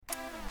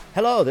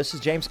Hello, this is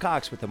James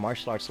Cox with the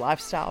Martial Arts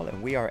Lifestyle,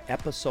 and we are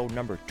episode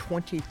number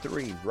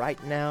 23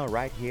 right now,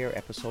 right here,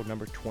 episode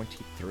number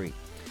 23.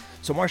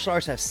 So martial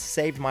arts have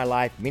saved my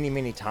life many,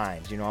 many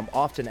times. You know, I'm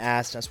often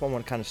asked, that's what I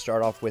want to kind of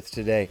start off with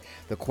today,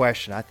 the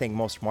question. I think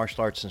most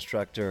martial arts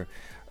instructors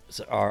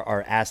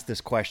are asked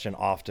this question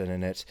often,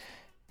 and it's,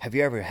 have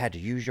you ever had to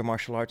use your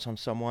martial arts on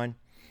someone?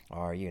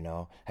 Or,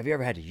 have you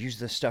ever had to use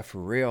this stuff for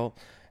real?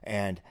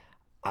 And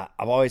I've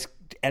always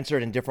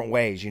answered in different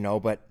ways,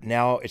 but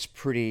now it's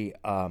pretty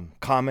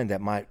common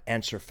that my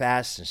answer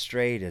fast and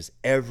straight is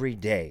every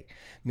day,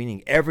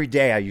 meaning every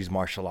day I use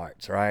martial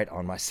arts, right?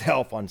 On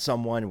myself, on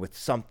someone, with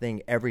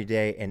something, every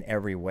day in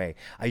every way.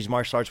 I use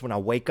martial arts when I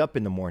wake up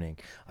in the morning.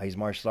 I use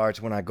martial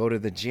arts when I go to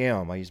the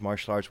gym. I use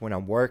martial arts when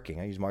I'm working.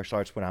 I use martial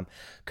arts when I'm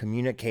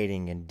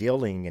communicating and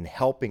dealing and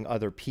helping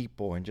other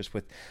people, and just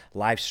with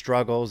life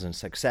struggles and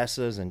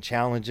successes and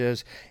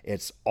challenges.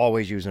 It's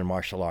always using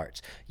martial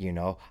arts.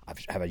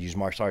 I've used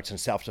martial arts in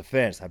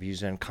self-defense. I've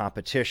used it in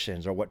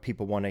competitions, or what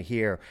people want to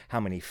hear.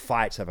 How many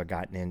fights have I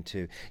gotten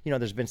into?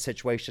 There's been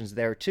situations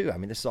there too. I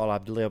mean, this is all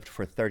I've lived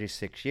for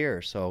 36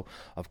 years. So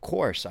of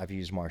course I've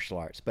used martial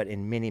arts, but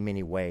in many,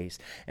 many ways.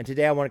 And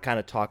today I want to kind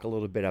of talk a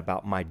little bit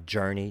about my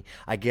journey.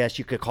 I guess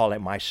you could call it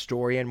my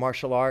story in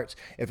martial arts.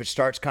 If it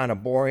starts kind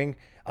of boring,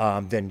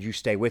 then you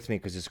stay with me,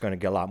 because it's going to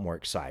get a lot more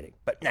exciting.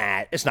 But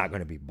it's not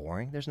going to be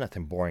boring. There's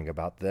nothing boring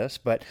about this.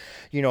 But,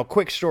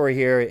 quick story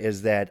here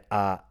is that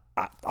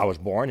I was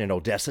born in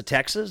Odessa,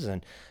 Texas,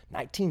 in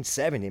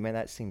 1970. Man,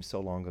 that seems so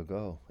long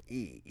ago.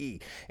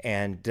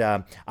 And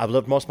I've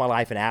lived most of my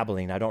life in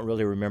Abilene. I don't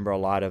really remember a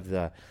lot of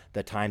the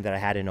time that I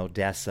had in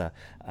Odessa.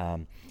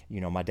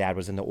 My dad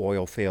was in the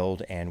oil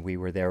field, and we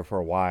were there for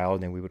a while,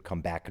 and then we would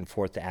come back and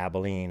forth to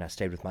Abilene. I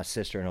stayed with my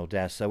sister in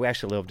Odessa. We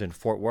actually lived in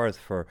Fort Worth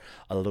for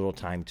a little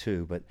time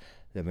too, but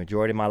the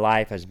majority of my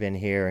life has been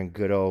here in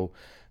good old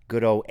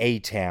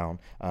A-Town.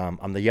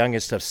 I'm the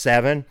youngest of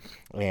seven,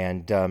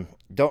 and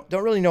don't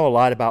really know a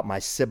lot about my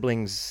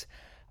siblings,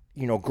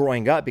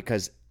 growing up,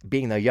 because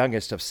being the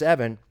youngest of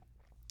seven,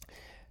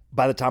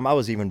 by the time I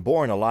was even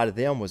born, a lot of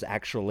them was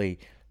actually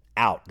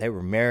out. They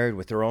were married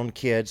with their own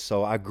kids,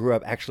 so I grew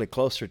up actually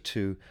closer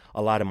to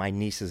a lot of my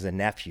nieces and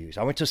nephews.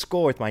 I went to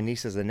school with my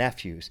nieces and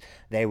nephews.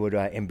 They would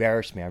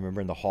embarrass me. I remember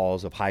in the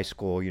halls of high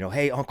school,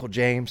 hey, Uncle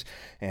James,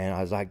 and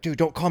I was like, dude,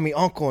 don't call me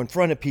uncle in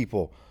front of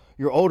people.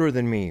 You're older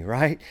than me,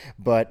 right?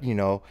 But,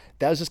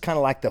 that was just kind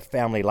of like the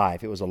family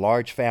life. It was a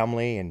large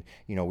family, and,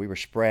 we were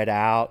spread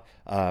out.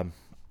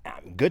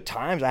 Good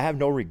times. I have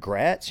no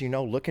regrets.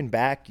 Looking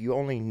back, you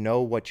only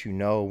know what you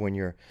know when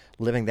you're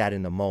living that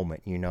in the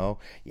moment.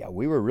 Yeah,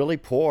 we were really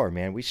poor,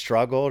 man. We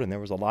struggled, and there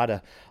was a lot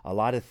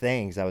of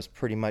things. I was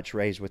pretty much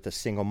raised with a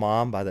single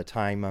mom by the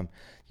time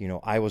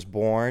I was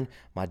born.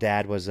 My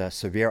dad was a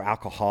severe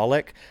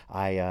alcoholic.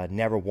 I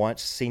never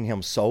once seen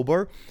him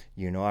sober.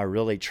 I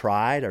really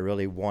tried. I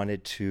really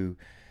wanted to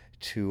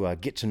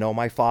get to know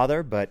my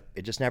father, but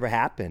it just never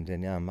happened.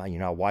 And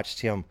I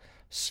watched him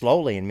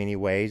slowly, in many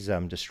ways,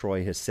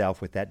 destroy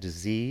himself with that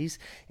disease.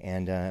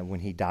 And when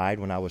he died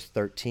when I was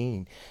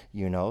 13,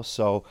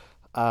 so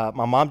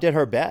my mom did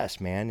her best,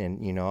 man.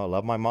 And, I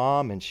love my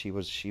mom, and she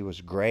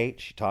was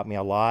great. She taught me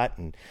a lot.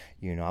 And,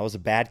 I was a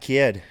bad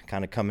kid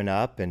kind of coming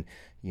up, and,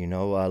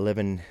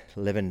 living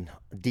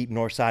deep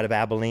north side of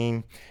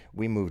Abilene.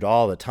 We moved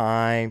all the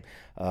time.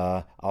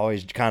 I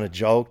always kind of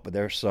joked, but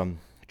there's some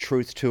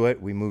truth to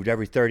it. We moved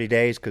every 30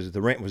 days because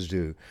the rent was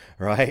due,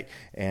 right?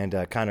 And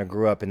kind of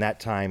grew up in that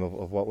time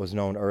of what was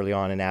known early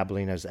on in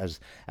Abilene as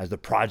the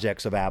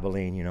projects of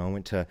Abilene.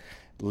 Went to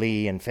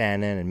Lee and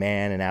Fannin and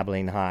Mann and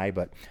Abilene High,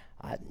 but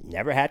I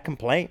never had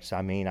complaints.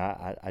 I mean,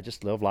 I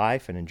just lived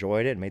life and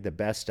enjoyed it and made the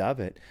best of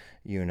it,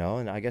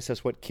 and I guess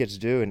that's what kids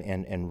do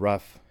in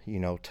rough,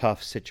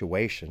 tough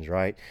situations,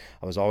 right?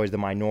 I was always the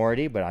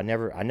minority, but I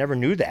never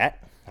knew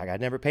that. Like, I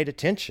never paid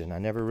attention. I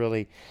never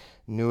really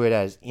knew it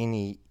as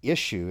any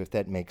issue, if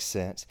that makes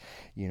sense,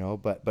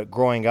 but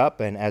growing up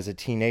and as a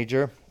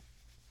teenager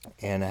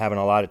and having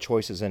a lot of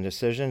choices and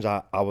decisions,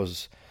 I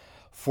was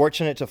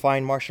fortunate to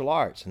find martial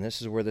arts. And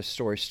this is where the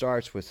story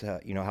starts with,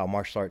 how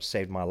martial arts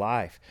saved my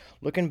life.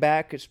 Looking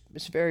back,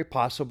 it's very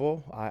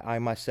possible I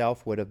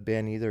myself would have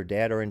been either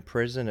dead or in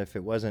prison if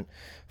it wasn't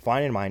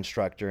finding my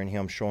instructor and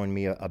him showing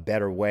me a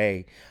better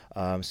way,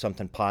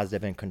 something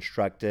positive and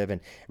constructive,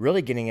 and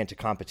really getting into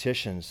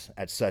competitions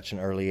at such an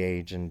early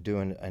age and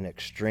doing an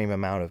extreme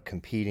amount of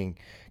competing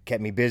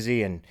kept me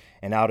busy and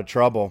out of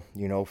trouble,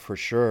 for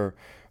sure.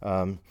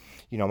 My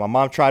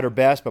mom tried her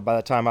best, but by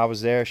the time I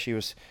was there, she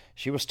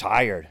was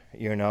tired,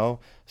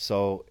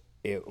 so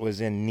it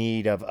was in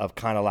need of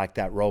kind of like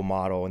that role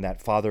model and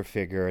that father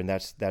figure. And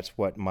that's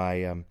what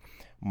my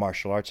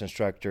martial arts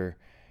instructor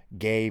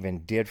gave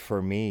and did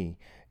for me.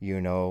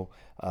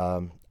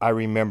 I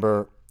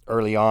remember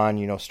early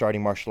on,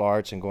 starting martial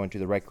arts and going to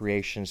the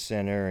recreation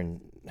center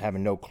and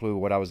having no clue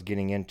what I was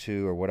getting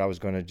into or what I was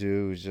going to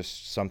do. It was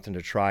just something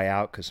to try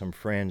out because some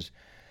friends,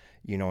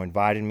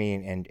 invited me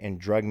and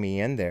drugged me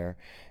in there.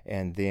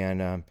 And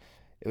then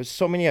it was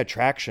so many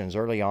attractions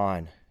early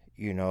on,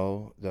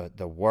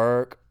 the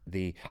work,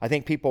 I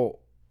think people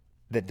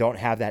that don't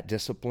have that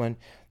discipline,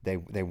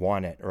 they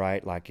want it,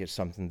 right? Like it's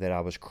something that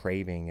I was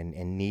craving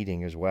and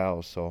needing as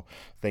well. So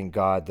thank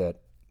God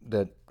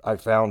that I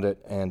found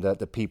it, and that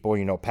the people,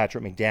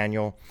 Patrick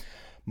McDaniel,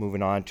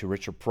 moving on to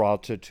Richard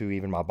Peralta, to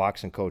even my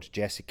boxing coach,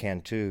 Jesse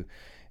Cantu,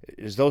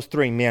 is those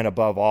three men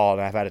above all.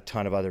 And I've had a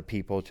ton of other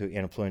people to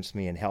influence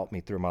me and help me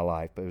through my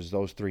life, but it was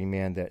those three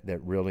men that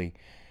really,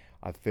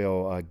 I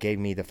feel, gave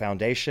me the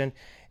foundation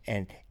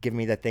and give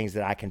me the things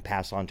that I can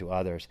pass on to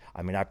others.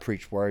 I mean, I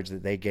preach words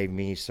that they gave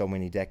me so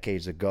many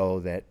decades ago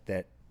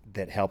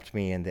that helped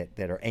me and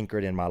that are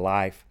anchored in my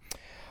life.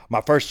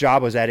 My first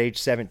job was at age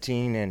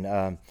 17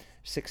 and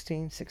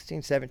 17,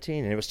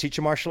 and it was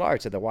teaching martial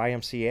arts at the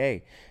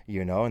YMCA,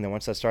 and then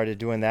once I started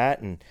doing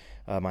that, and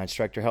my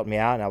instructor helped me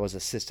out, and I was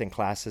assisting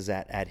classes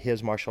at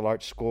his martial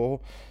arts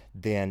school,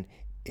 then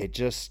it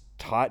just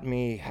taught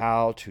me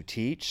how to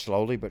teach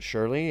slowly but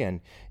surely,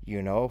 and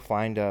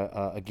find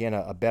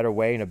a better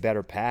way and a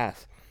better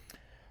path.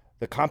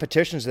 The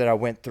competitions that I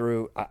went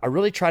through, I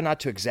really try not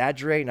to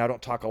exaggerate, and I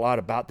don't talk a lot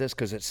about this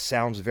because it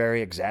sounds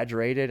very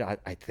exaggerated,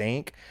 I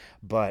think,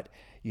 but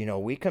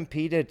we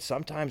competed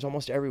sometimes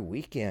almost every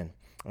weekend,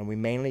 and we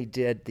mainly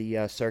did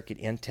the circuit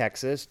in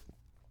Texas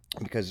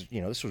because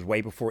this was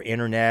way before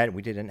internet.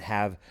 We didn't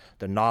have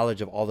the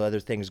knowledge of all the other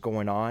things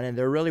going on, and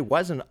there really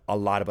wasn't a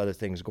lot of other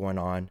things going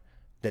on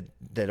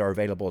that are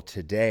available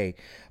today.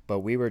 But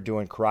we were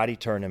doing karate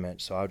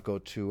tournaments, so I would go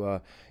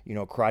to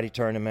karate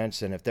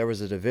tournaments, and if there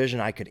was a division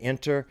I could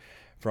enter,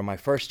 from my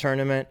first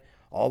tournament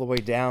all the way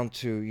down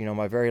to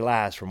my very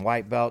last, from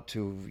white belt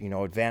to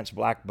advanced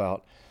black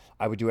belt,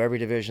 I would do every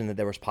division that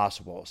there was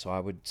possible. So I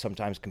would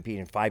sometimes compete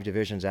in 5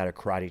 divisions at a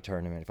karate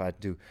tournament. If I had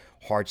to do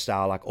hard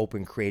style, like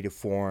open creative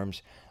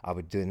forms, I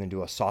would then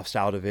do a soft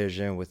style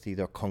division with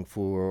either kung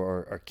fu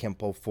or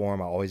kempo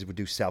form. I always would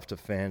do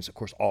self-defense, of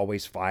course,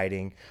 always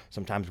fighting,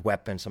 sometimes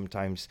weapons,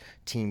 sometimes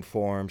team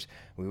forms.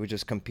 We would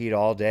just compete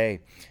all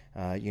day.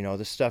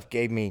 This stuff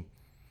gave me,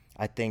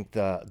 I think,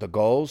 the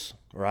goals,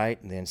 right,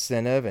 the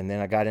incentive, and then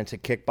I got into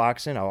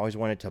kickboxing. I always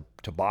wanted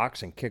to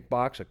box and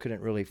kickbox. I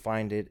couldn't really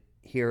find it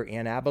here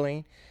in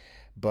Abilene,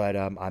 but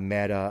I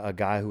met a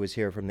guy who was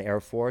here from the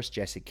Air Force,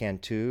 Jesse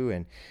Cantu,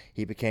 and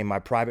he became my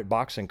private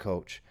boxing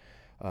coach.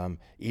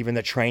 Even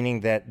the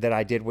training that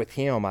I did with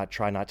him, I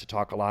try not to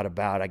talk a lot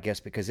about, I guess,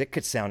 because it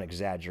could sound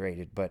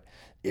exaggerated, but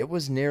it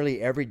was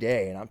nearly every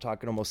day, and I'm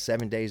talking almost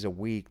 7 days a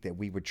week that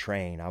we would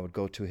train. I would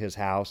go to his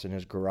house in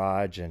his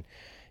garage, and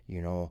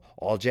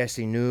all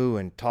Jesse knew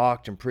and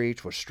talked and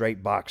preached was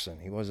straight boxing.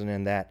 He wasn't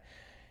in that,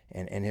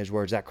 in his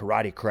words, that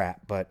karate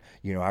crap. But,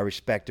 I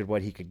respected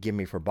what he could give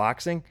me for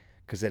boxing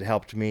because it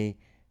helped me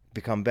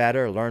become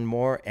better, learn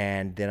more,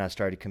 and then I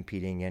started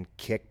competing in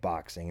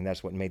kickboxing. And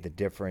that's what made the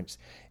difference,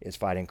 is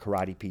fighting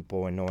karate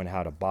people and knowing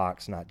how to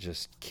box, not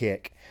just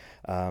kick.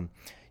 I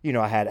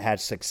had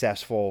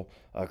successful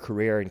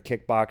career in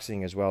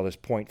kickboxing as well as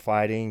point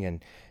fighting,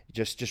 and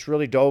just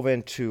really dove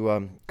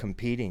into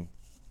competing.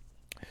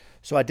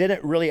 So I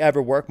didn't really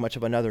ever work much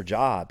of another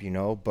job,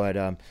 but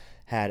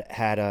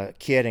had a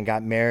kid and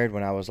got married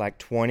when I was like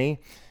 20,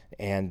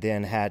 and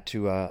then had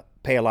to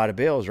pay a lot of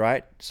bills,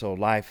 right? So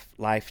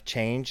life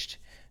changed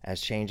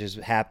as changes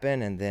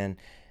happen, and then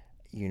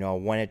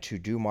wanted to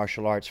do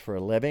martial arts for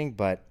a living,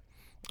 but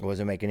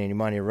wasn't making any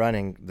money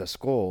running the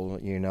school,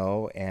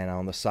 and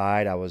on the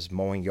side I was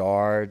mowing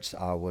yards,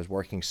 I was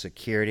working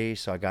security,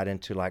 so I got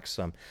into like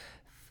some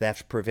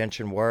theft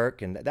prevention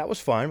work, and that was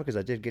fun because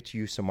I did get to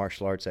use some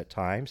martial arts at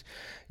times,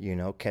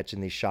 catching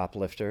these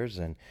shoplifters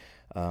and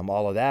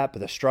all of that. But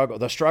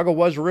the struggle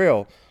was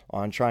real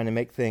on trying to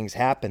make things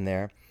happen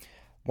there.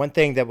 One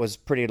thing that was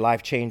pretty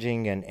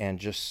life-changing and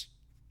just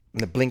in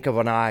the blink of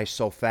an eye,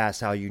 so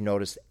fast, how you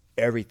notice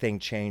everything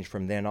changed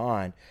from then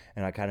on.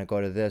 And I kind of go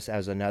to this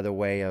as another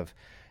way of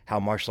how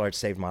martial arts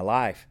saved my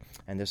life.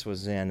 And this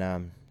was in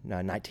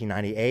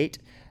 1998.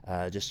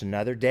 Just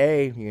another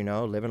day,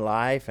 living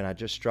life, and I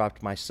just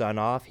dropped my son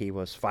off. He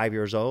was 5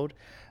 years old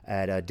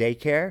at a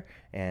daycare,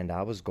 and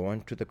I was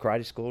going to the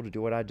karate school to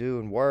do what I do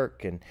and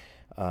work, and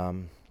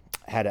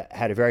had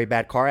a very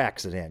bad car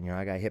accident.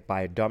 I got hit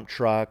by a dump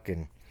truck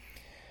and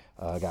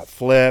got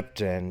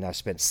flipped, and I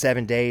spent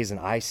 7 days in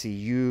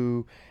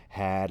ICU.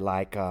 Had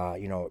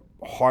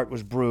heart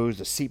was bruised,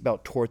 the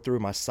seatbelt tore through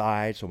my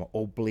side, so my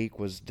oblique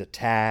was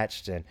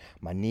detached, and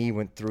my knee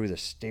went through the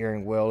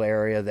steering wheel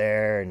area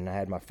there, and I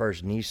had my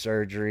first knee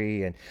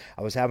surgery, and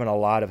I was having a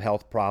lot of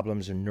health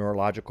problems and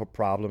neurological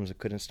problems. I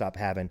couldn't stop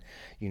having,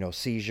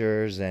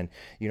 seizures, and,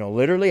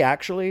 literally,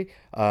 actually,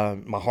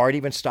 my heart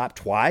even stopped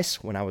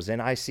twice when I was in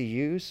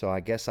ICU, so I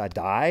guess I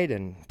died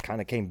and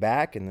kind of came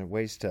back, and there are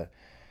ways to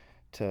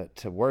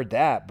word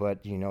that,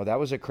 but, that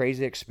was a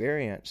crazy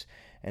experience.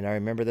 And I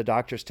remember the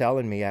doctors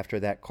telling me after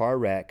that car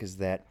wreck is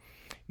that,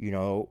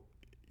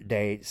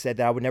 they said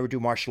that I would never do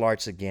martial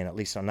arts again, at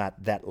least on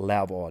not that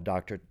level. A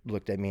doctor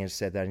looked at me and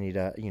said that I need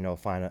to,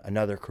 find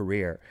another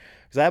career.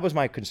 Because that was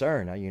my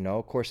concern.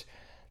 Of course,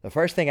 the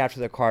first thing after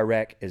the car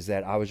wreck is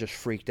that I was just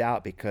freaked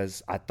out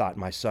because I thought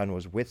my son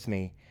was with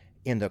me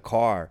in the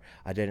car.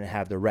 I didn't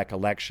have the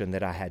recollection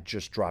that I had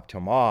just dropped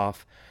him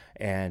off.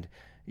 And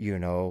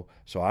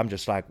So I'm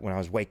just like, when I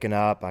was waking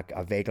up,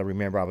 I vaguely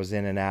remember I was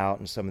in and out,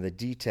 and some of the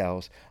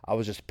details I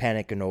was just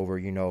panicking over.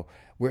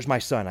 Where's my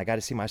son? I got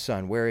to see my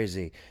son. Where is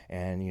he?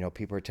 And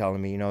people are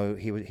telling me,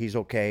 he's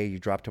okay. You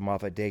dropped him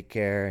off at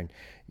daycare, and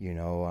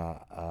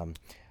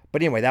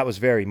but anyway, that was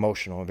very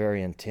emotional and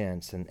very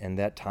intense, and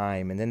that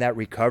time, and then that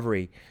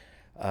recovery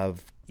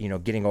of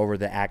getting over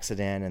the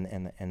accident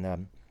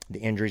and the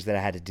injuries that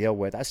I had to deal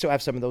with. I still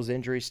have some of those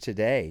injuries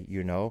today,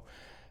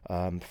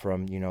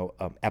 from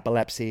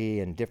epilepsy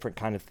and different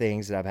kind of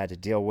things that I've had to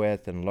deal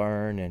with and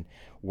learn and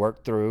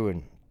work through,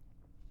 and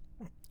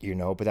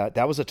but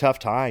that was a tough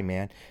time,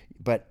 man.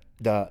 But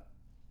the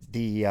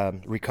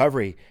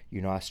recovery,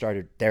 I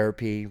started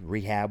therapy,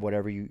 rehab,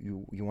 whatever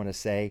you want to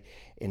say,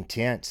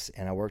 intense,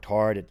 and I worked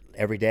hard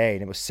every day.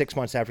 And it was 6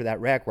 months after that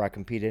wreck where I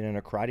competed in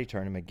a karate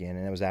tournament again,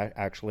 and it was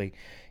actually,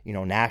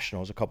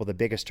 nationals, a couple of the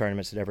biggest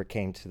tournaments that ever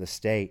came to the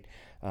state,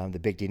 the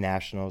Big D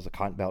Nationals, the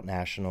Cotton Belt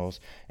Nationals,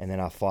 and then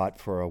I fought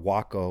for a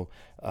WACO,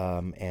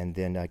 and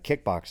then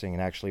kickboxing,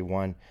 and actually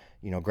won,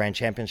 grand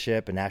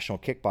championship and national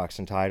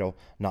kickboxing title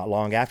not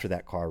long after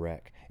that car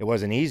wreck. It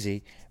wasn't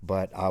easy,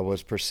 but I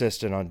was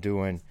persistent on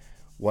doing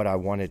what I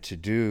wanted to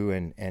do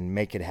and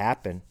make it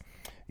happen,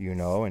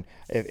 and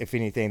if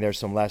anything, there's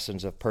some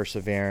lessons of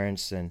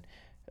perseverance and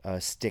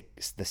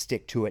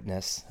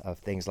stick-to-itness of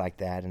things like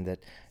that, and that,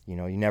 you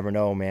never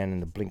know, man,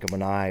 in the blink of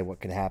an eye what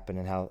can happen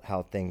and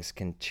how things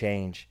can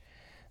change.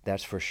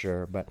 That's for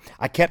sure. But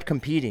I kept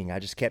competing. I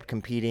just kept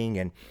competing,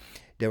 and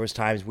there was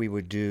times we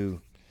would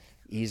do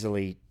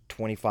easily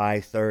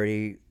 25,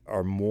 30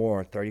 or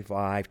more,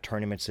 35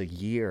 tournaments a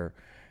year.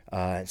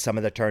 Some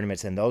of the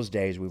tournaments in those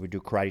days, we would do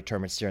karate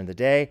tournaments during the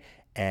day,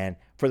 and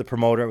for the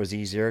promoter, it was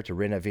easier to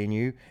rent a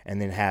venue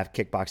and then have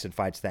kickboxing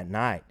fights that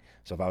night.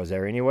 So if I was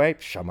there anyway,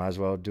 I might as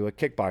well do a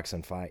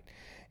kickboxing fight,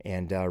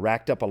 and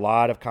racked up a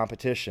lot of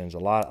competitions, a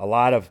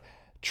lot of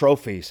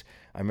trophies.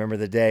 I remember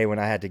the day when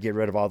I had to get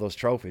rid of all those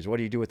trophies. What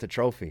do you do with the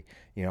trophy?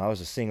 I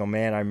was a single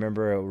man. I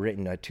remember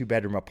renting a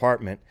 2-bedroom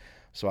apartment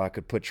so I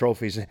could put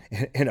trophies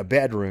in a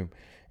bedroom,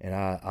 and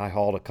I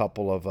hauled a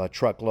couple of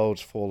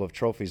truckloads full of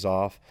trophies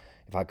off.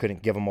 If I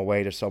couldn't give them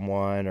away to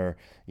someone, or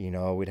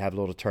we'd have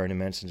little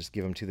tournaments and just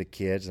give them to the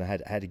kids, and I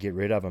had to get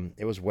rid of them.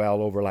 It was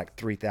well over like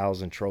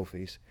 3,000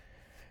 trophies.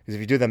 Because if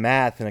you do the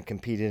math, and I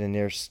competed in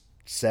near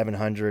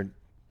 700,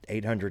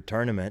 800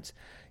 tournaments,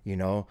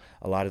 a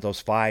lot of those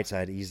fights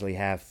I'd easily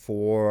have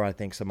 4. I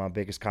think some of my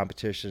biggest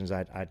competitions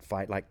I'd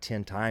fight like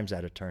 10 times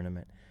at a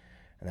tournament.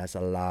 And that's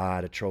a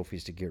lot of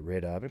trophies to get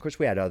rid of. And of course,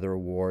 we had other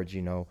awards,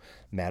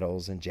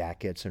 medals and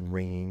jackets and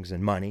rings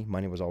and money.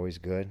 Money was always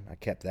good. I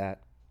kept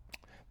that.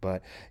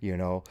 But,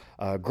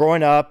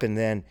 growing up, and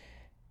then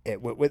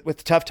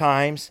with tough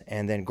times,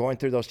 and then going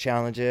through those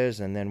challenges,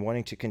 and then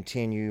wanting to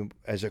continue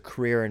as a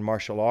career in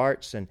martial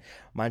arts. And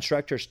my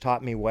instructors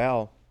taught me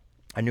well.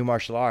 I knew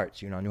martial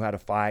arts, I knew how to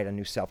fight. I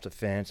knew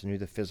self-defense. I knew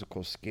the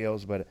physical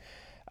skills, but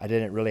I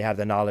didn't really have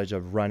the knowledge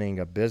of running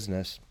a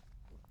business.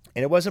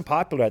 And it wasn't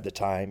popular at the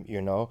time,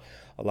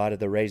 A lot of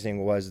the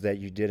raising was that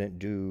you didn't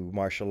do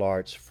martial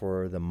arts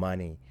for the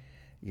money,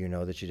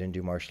 that you didn't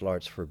do martial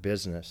arts for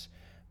business.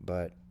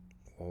 But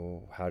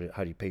how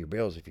do you pay your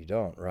bills if you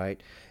don't,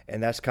 right?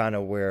 And that's kind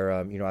of where,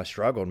 I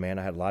struggled, man.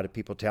 I had a lot of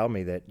people tell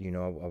me that,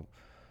 I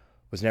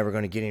was never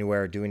going to get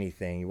anywhere or do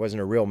anything. You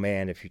wasn't a real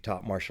man if you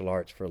taught martial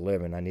arts for a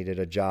living. I needed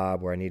a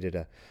job where I needed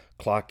to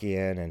clock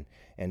in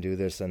and do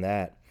this and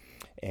that.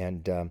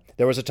 And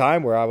there was a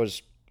time where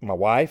my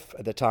wife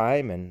at the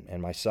time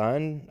and my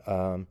son,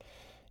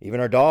 even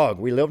our dog,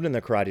 we lived in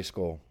the karate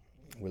school.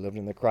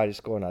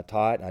 And I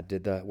taught, and I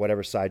did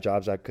whatever side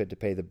jobs I could to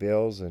pay the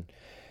bills. And,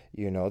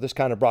 this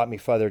kind of brought me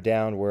further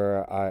down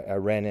where I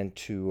ran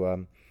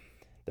into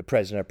the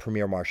president of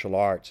Premier Martial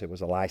Arts. It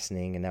was a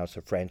licensing, and now it's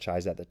a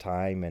franchise at the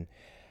time. And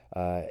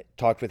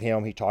talked with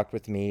him. He talked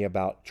with me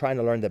about trying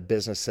to learn the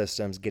business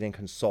systems, getting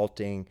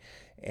consulting,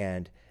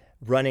 and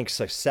running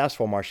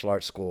successful martial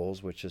arts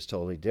schools, which is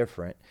totally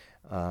different.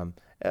 And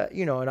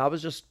I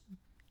was just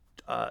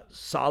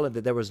solid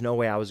that there was no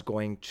way I wasn't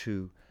going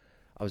to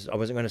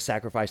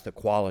sacrifice the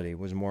quality. It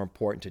was more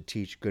important to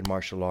teach good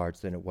martial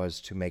arts than it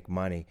was to make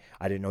money.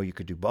 I didn't know you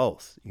could do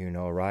both,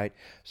 right?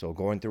 So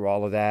going through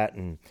all of that,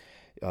 and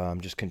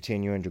just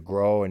continuing to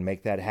grow and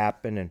make that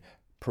happen, and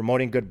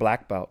promoting good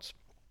black belts.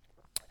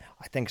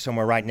 I think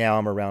somewhere right now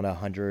I'm around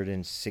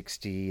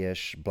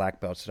 160-ish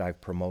black belts that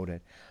I've promoted.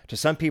 To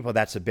some people,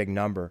 that's a big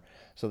number.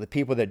 So the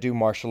people that do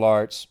martial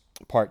arts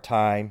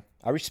part-time,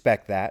 I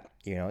respect that.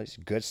 It's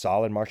good,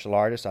 solid martial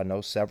artists. I know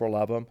several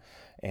of them,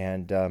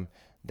 and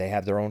they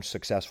have their own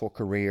successful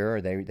career.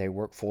 They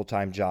work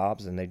full-time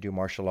jobs, and they do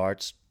martial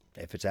arts,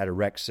 if it's at a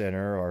rec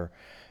center or,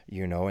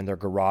 in their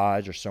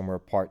garage or somewhere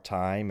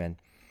part-time. And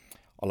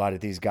a lot of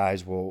these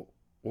guys will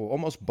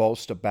almost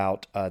boast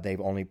about they've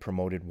only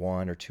promoted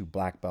 1 or 2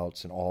 black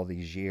belts in all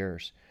these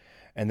years.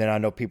 And then I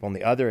know people on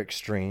the other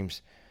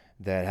extremes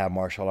that have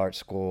martial arts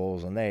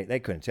schools, and they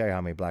couldn't tell you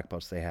how many black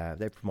belts they have.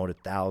 They've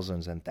promoted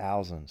thousands and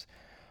thousands.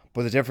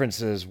 But the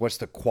difference is, what's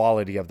the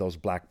quality of those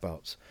black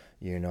belts?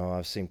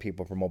 I've seen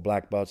people promote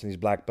black belts, and these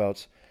black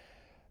belts,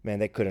 man,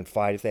 they couldn't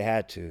fight if they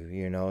had to.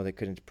 They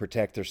couldn't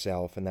protect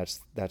themselves, and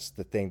that's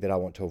the thing that I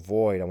want to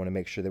avoid. I want to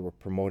make sure that we're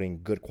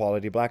promoting good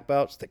quality black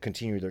belts that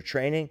continue their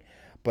training,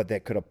 but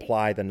that could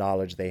apply the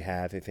knowledge they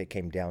have if it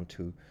came down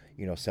to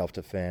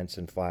self-defense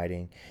and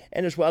fighting,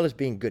 and as well as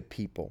being good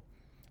people.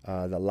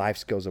 The life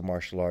skills of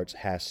martial arts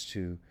has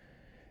to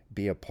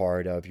be a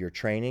part of your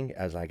training,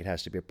 as like it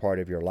has to be a part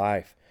of your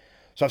life.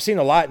 So I've seen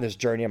a lot in this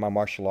journey of my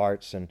martial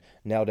arts, and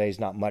nowadays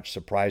not much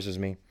surprises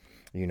me.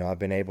 I've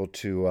been able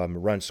to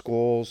run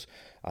schools.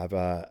 I've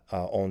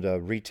owned a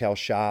retail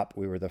shop.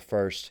 We were the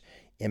first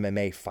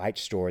MMA fight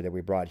store that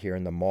we brought here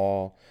in the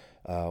mall.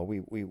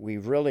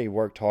 We've really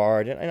worked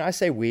hard, and I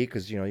say we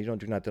because you don't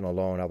do nothing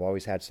alone. I've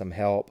always had some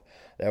help.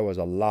 There was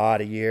a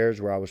lot of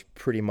years where I was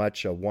pretty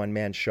much a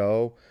one-man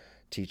show,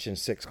 teaching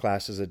 6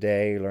 classes a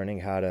day, learning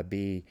how to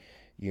be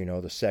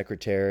the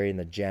secretary and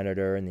the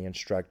janitor and the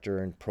instructor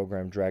and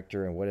program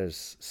director and what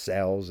is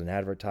sales and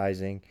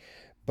advertising.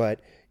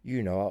 But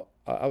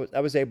I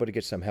was able to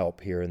get some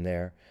help here and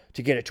there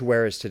to get it to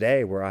where it is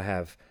today, where I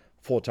have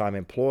full-time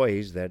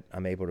employees that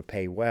I'm able to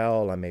pay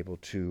well. I'm able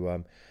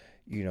to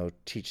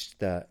teach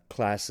the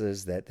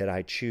classes that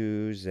I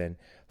choose and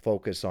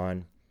focus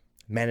on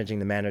managing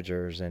the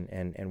managers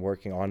and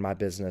working on my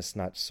business,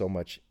 not so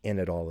much in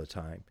it all the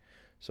time.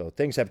 So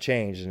things have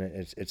changed, and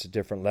it's a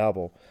different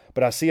level.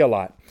 But I see a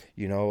lot.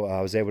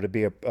 I was able to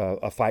be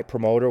a fight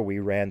promoter. We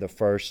ran the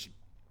first,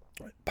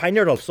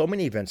 pioneered so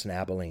many events in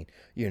Abilene.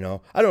 I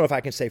don't know if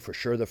I can say for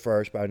sure the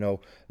first, but I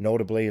know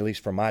notably, at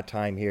least from my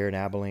time here in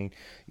Abilene,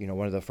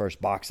 one of the first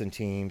boxing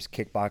teams,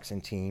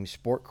 kickboxing teams,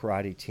 sport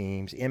karate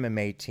teams,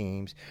 MMA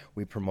teams.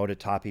 We promoted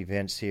top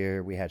events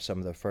here. We had some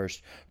of the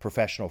first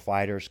professional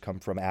fighters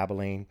come from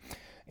Abilene.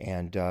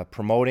 And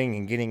promoting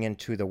and getting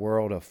into the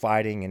world of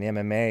fighting and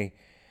MMA,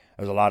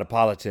 there's a lot of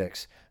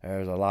politics.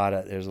 There's a lot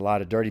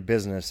of dirty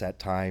business at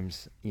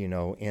times,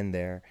 in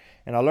there.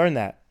 And I learned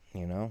that,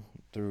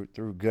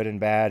 through good and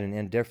bad and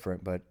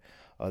indifferent. But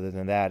other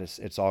than that,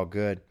 it's all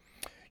good.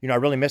 I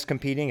really miss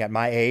competing at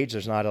my age.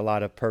 There's not a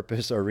lot of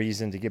purpose or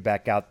reason to get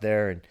back out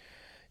there and,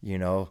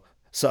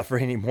 suffer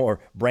any more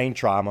brain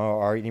trauma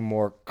or any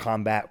more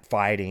combat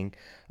fighting,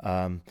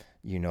 boxing,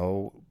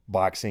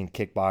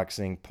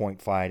 kickboxing, point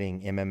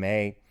fighting,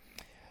 MMA.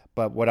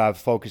 But what I've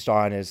focused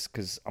on is,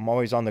 because I'm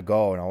always on the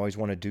go and I always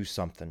want to do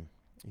something.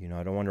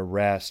 I don't want to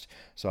rest.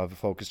 So I've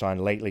focused on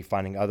lately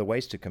finding other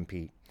ways to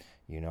compete.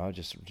 I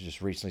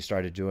just recently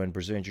started doing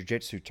Brazilian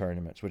Jiu-Jitsu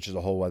tournaments, which is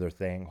a whole other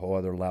thing, whole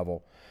other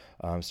level.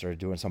 Started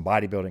doing some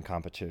bodybuilding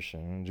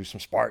competition, do some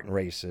Spartan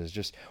races,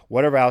 just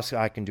whatever else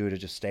I can do to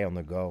just stay on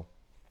the go.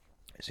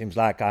 It seems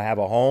like I have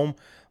a home,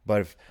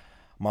 but if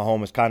my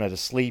home is kind of to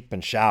sleep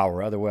and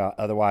shower.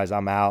 Otherwise,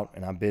 I'm out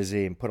and I'm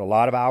busy and put a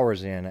lot of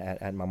hours in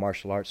at my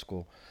martial arts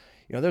school.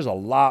 There's a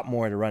lot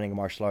more to running a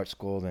martial arts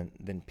school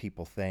than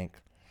people think.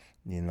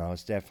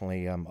 It's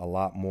definitely a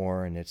lot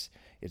more, and it's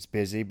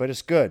busy, but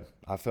it's good.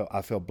 I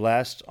feel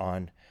blessed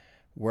on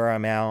where I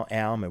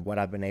am and what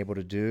I've been able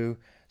to do.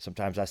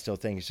 Sometimes I still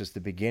think it's just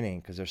the beginning,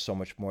 because there's so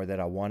much more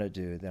that I want to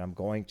do, that I'm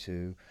going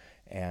to,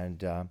 and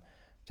to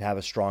have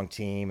a strong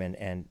team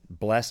and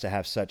blessed to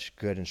have such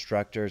good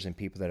instructors and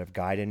people that have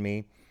guided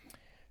me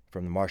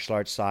from the martial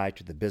arts side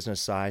to the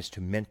business side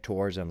to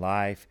mentors in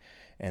life.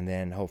 And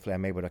then hopefully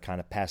I'm able to kind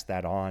of pass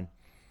that on.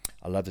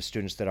 I love the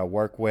students that I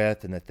work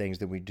with and the things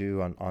that we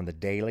do on the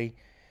daily.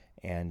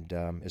 And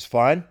it's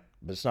fun,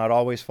 but it's not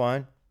always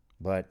fun.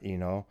 But,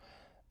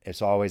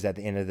 it's always at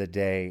the end of the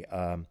day,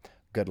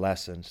 good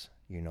lessons,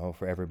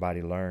 for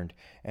everybody learned.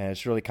 And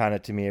it's really kind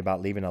of to me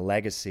about leaving a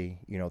legacy,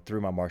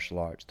 through my martial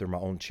arts, through my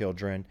own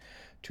children,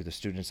 to the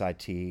students I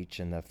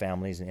teach and the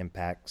families and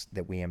impacts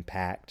that we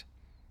impact.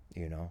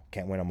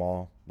 Can't win them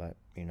all, but,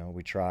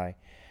 we try.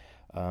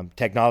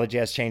 Technology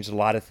has changed a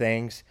lot of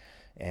things,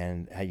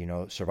 and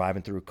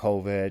surviving through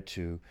COVID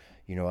to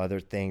other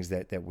things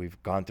that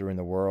we've gone through in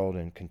the world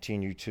and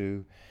continue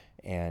to,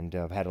 and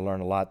I've had to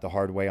learn a lot the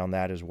hard way on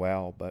that as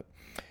well. But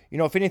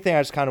if anything,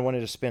 I just kind of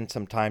wanted to spend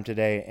some time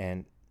today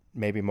and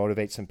maybe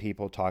motivate some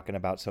people talking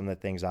about some of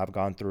the things I've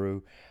gone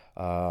through.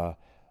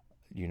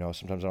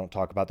 Sometimes I don't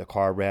talk about the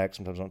car wreck,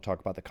 sometimes I don't talk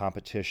about the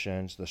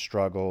competitions, the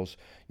struggles,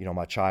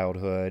 my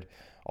childhood,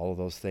 all of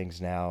those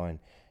things now. And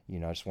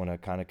I just want to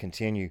kind of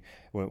continue.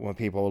 When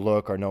people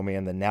look or know me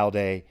in the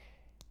nowadays,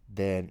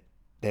 then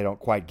they don't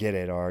quite get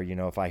it. Or,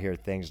 if I hear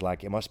things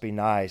like, it must be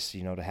nice,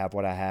 to have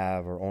what I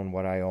have or own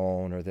what I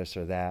own or this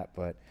or that.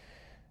 But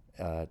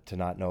to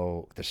not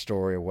know the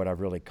story of what I've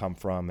really come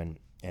from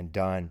and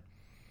done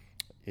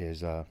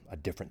is a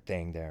different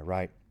thing there,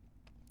 right?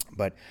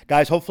 But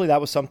guys, hopefully that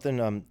was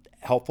something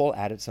helpful,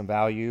 added some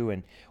value,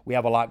 and we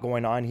have a lot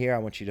going on here. I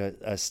want you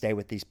to stay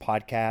with these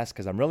podcasts,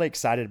 because I'm really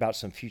excited about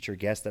some future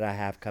guests that I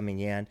have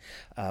coming in.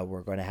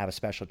 We're going to have a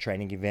special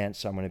training event,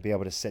 so I'm going to be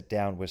able to sit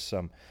down with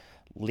some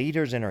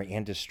leaders in our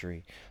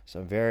industry,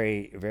 some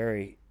very,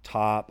 very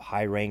top,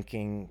 high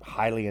ranking,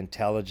 highly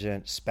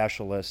intelligent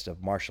specialists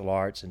of martial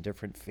arts in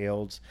different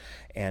fields.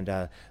 And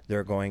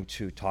they're going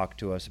to talk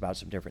to us about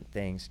some different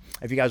things.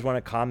 If you guys want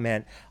to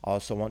comment, I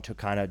also want to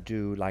kind of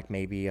do like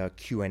maybe a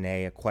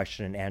Q&A, a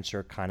question and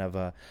answer kind of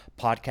a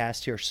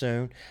podcast here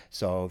soon.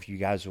 So if you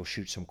guys will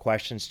shoot some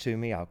questions to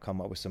me, I'll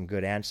come up with some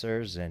good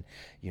answers and,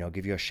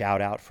 give you a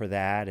shout out for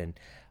that. And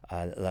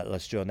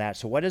let's do on that.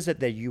 So what is it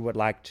that you would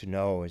like to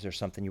know? Is there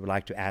something you would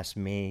like to ask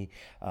me,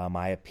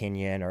 my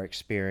opinion or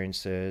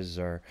experiences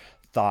or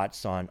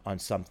thoughts on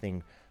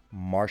something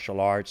martial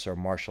arts or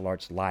martial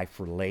arts life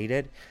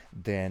related?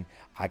 Then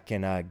I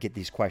can get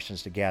these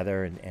questions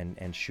together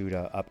and shoot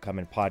a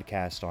upcoming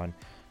podcast on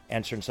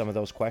answering some of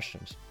those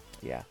questions.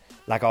 Yeah.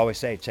 Like I always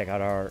say, check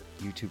out our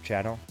YouTube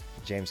channel,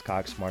 James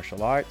Cox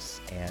Martial Arts,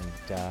 and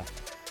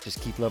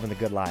just keep living the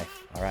good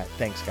life. All right.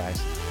 Thanks, guys.